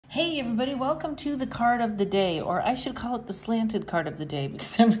Hey everybody, welcome to the card of the day, or I should call it the slanted card of the day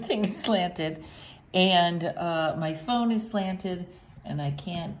because everything is slanted and my phone is slanted and I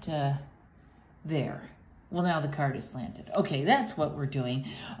can't, there. Well, now the card is slanted. Okay, that's what we're doing.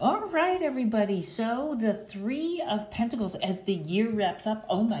 All right, everybody. So the Three of Pentacles as the year wraps up.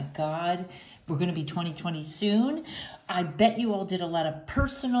 Oh my God, we're going to be 2020 soon. I bet you all did a lot of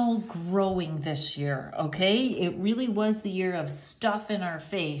personal growing this year, okay? It really was the year of stuff in our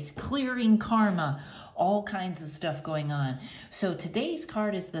face, clearing karma, all kinds of stuff going on. So today's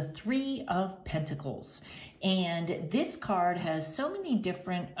card is the Three of Pentacles. And this card has so many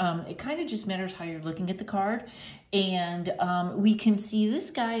different, it kind of just matters how you're looking at the card. And we can see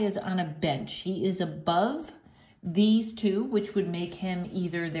this guy is on a bench. He is above these two, which would make him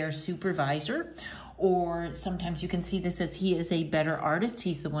either their supervisor, or sometimes you can see this as he is a better artist.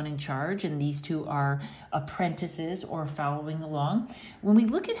 He's the one in charge, and these two are apprentices or following along. When we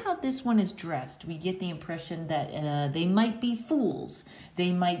look at how this one is dressed, we get the impression that they might be fools.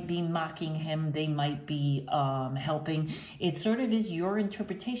 They might be mocking him. They might be helping. It sort of is your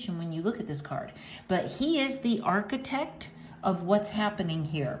interpretation when you look at this card. But he is the architect of what's happening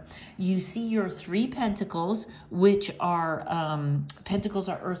here. You see your Three Pentacles, which are, Pentacles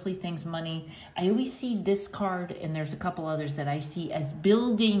are earthly things, money. I always see this card, and there's a couple others that I see as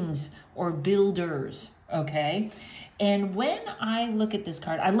buildings or builders, okay? And when I look at this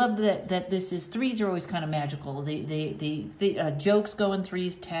card, I love that this is, threes are always kind of magical. The jokes go in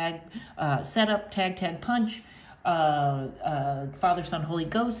threes, tag, setup, tag, punch, Father, Son, Holy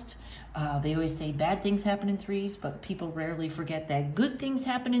Ghost. They always say bad things happen in threes, but people rarely forget that good things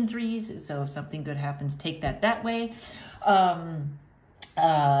happen in threes. So if something good happens, take that way.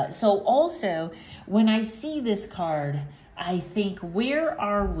 So also, when I see this card, I think, where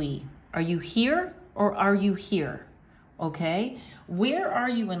are we? Are you here or are you here? Okay, where are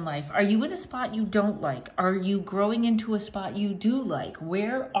you in life? Are you in a spot you don't like? Are you growing into a spot you do like?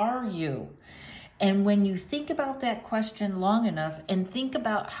 Where are you? And when you think about that question long enough and think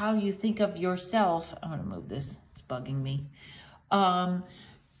about how you think of yourself, I'm going to move this, it's bugging me.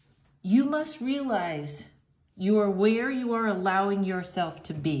 You must realize you are where you are allowing yourself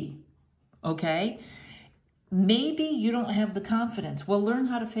to be, okay? Maybe you don't have the confidence. Well, learn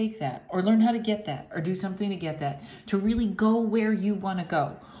how to fake that, or learn how to get that, or do something to get that, to really go where you want to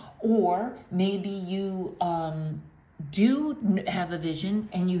go. Or maybe you do have a vision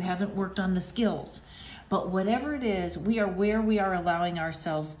and you haven't worked on the skills. But whatever it is, we are where we are allowing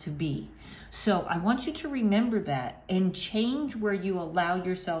ourselves to be. So I want you to remember that and change where you allow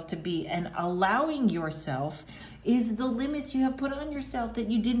yourself to be. And allowing yourself is the limits you have put on yourself that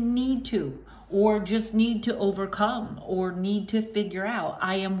you didn't need to, or just need to overcome, or need to figure out.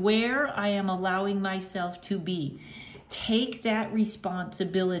 I am where I am allowing myself to be. Take that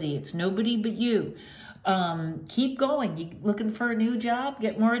responsibility. It's nobody but you. Keep going. You looking for a new job?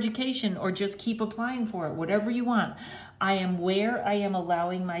 Get more education, or just keep applying for it. Whatever you want. I am where I am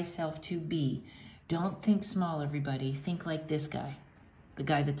allowing myself to be. Don't think small, everybody. Think like this guy, the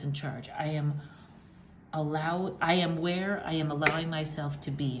guy that's in charge. I am where I am allowing myself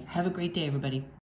to be. Have a great day, everybody.